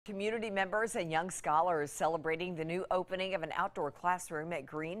Community members and young scholars celebrating the new opening of an outdoor classroom at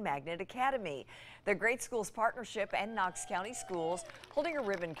Green Magnet Academy. The Great Schools Partnership and Knox County Schools holding a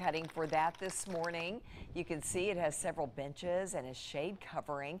ribbon cutting for that this morning. You can see it has several benches and a shade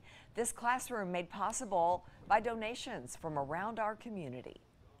covering. This classroom made possible by donations from around our community.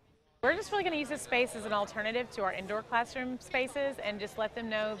 We're just really going to use this space as an alternative to our indoor classroom spaces and just let them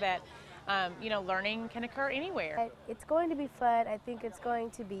know that learning can occur anywhere. It's going to be fun. I think it's going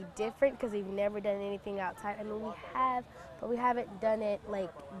to be different because we've never done anything outside. I mean, we have, but we haven't done it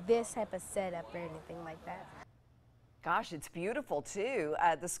like this type of setup or anything like that. Gosh, it's beautiful too.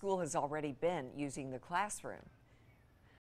 The school has already been using the classroom.